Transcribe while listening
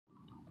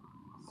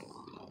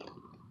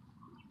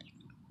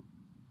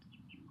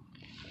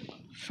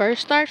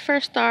First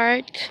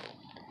start.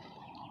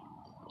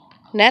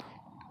 Net.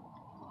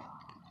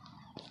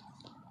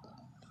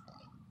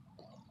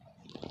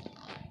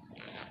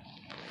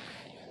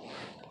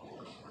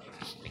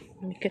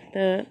 Let me get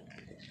the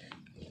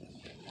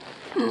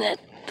net.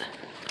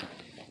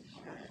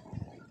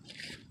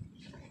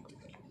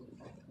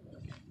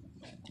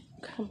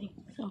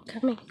 I'm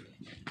coming.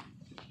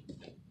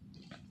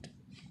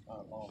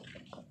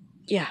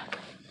 Yeah.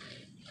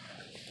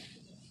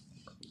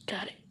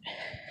 Got it.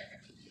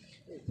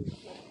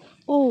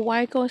 Oh,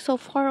 why going so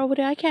far over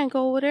there? I can't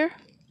go over there.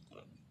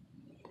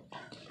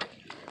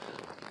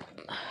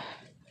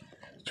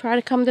 Try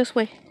to come this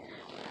way.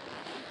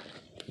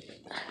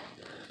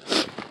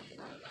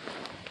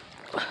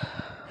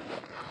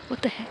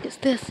 What the heck is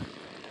this?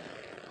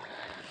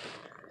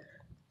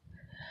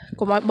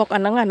 Có mọi bọc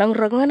anh đang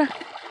rừng nữa nè.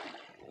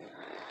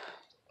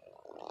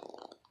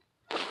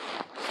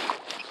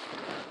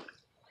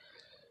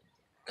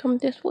 Come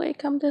this way,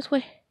 come this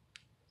way.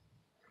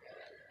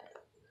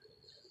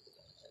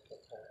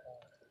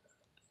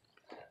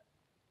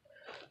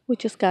 We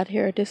just got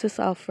here. This is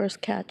our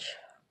first catch.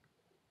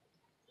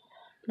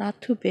 Not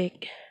too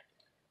big.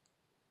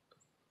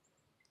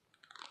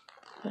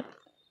 But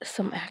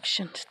some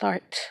action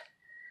start.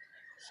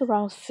 It's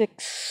around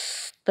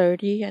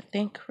 6:30, I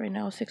think. Right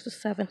now, 6 to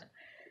 7.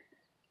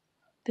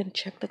 Didn't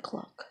check the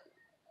clock.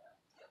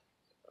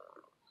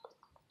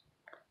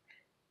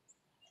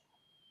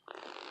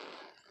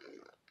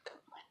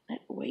 Not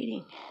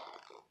waiting.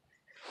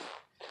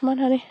 Come on,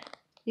 honey.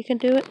 You can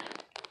do it.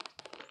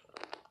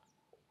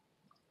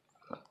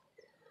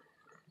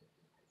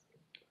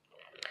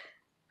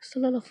 It's a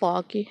little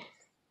foggy,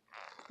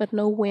 but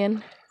no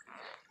wind,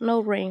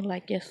 no rain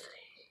like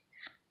yesterday.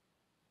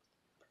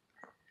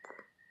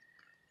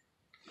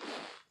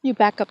 You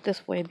back up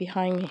this way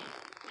behind me,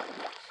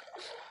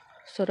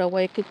 so that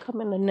way it could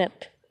come in the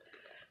net.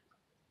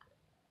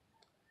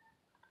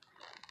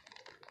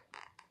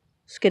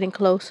 It's getting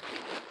close.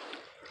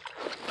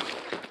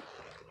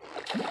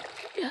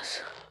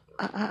 Yes,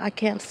 I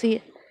can't see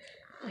it.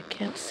 I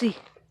can't see.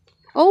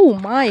 Oh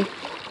my!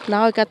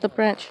 Now I got the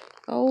branch.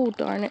 Oh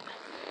darn it!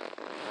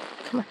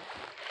 Come on.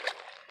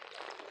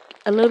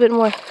 A little bit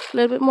more. A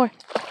little bit more.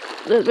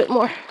 A little bit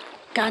more.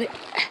 Got it.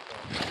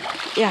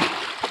 Yeah.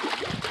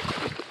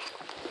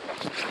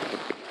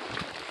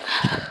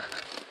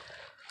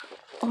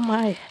 Oh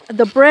my!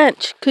 The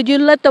branch. Could you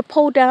let the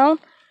pole down?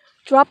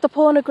 Drop the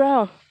pole on the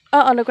ground.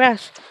 On the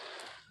grass.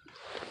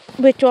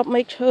 Wait, drop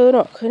mấy chơ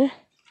nó khứ.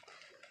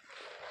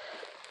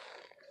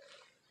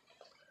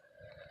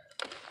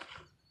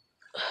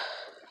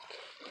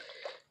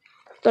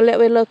 Tôi lẹ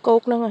về lơ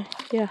cốc nữa rồi.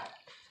 Yeah.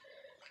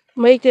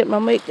 Make it,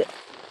 make it.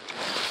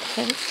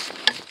 Thanks.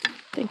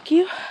 Thank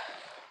you.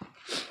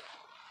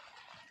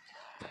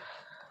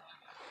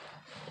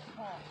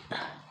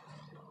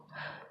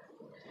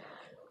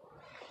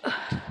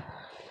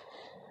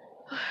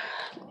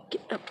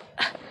 Get up.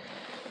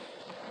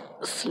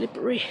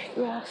 Slippery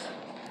grass.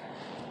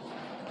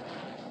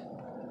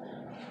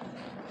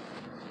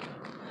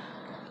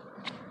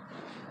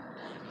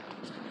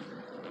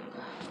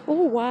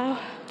 Oh wow.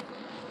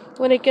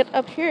 When it get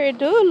up here, it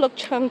does look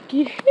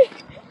chunky.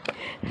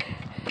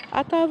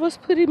 I thought it was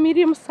pretty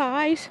medium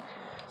size.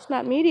 It's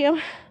not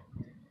medium.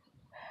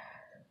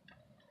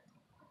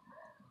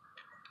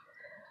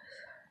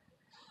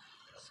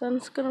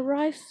 Sun's gonna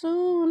rise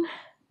soon.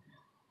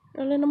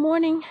 Early in the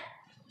morning.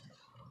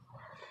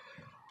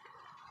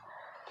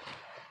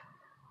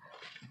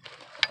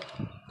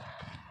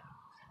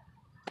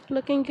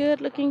 Looking good,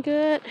 looking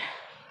good.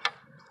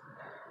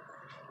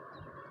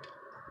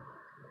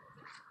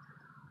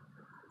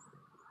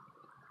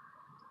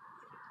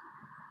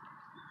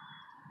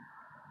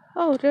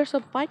 Oh, there's a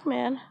bike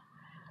man.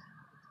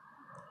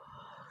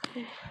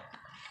 Okay.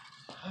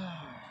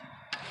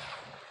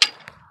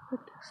 Put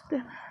this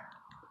then.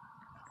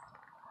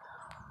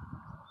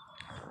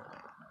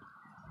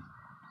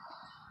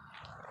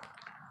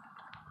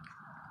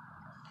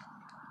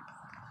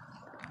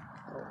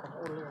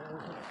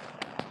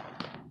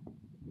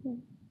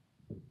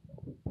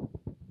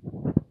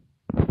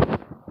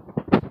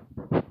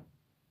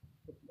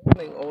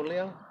 Morning,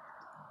 Oliang.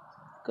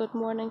 Good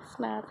morning,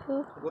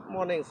 Snatu. Good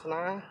morning,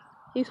 Sna.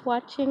 He's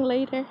watching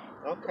later.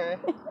 Okay.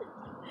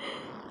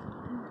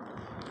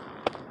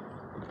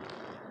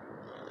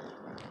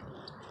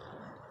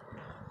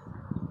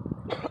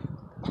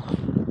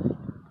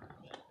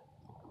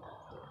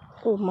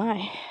 Oh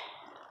my.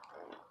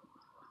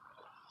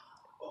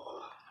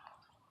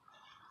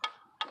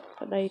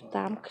 Ở đây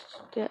 8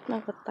 cái nó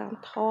có 8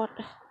 thọt.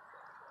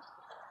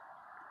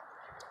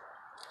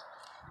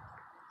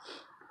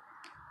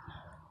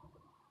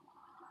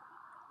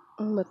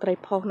 Màត្រី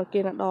ផុសនៅគេ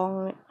ណាដង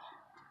នេះ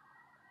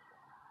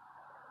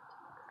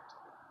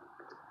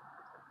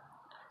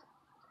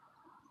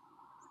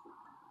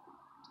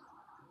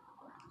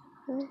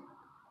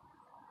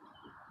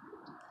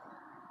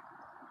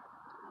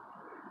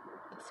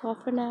That's all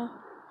for now.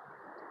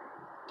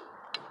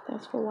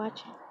 Thanks for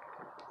watching.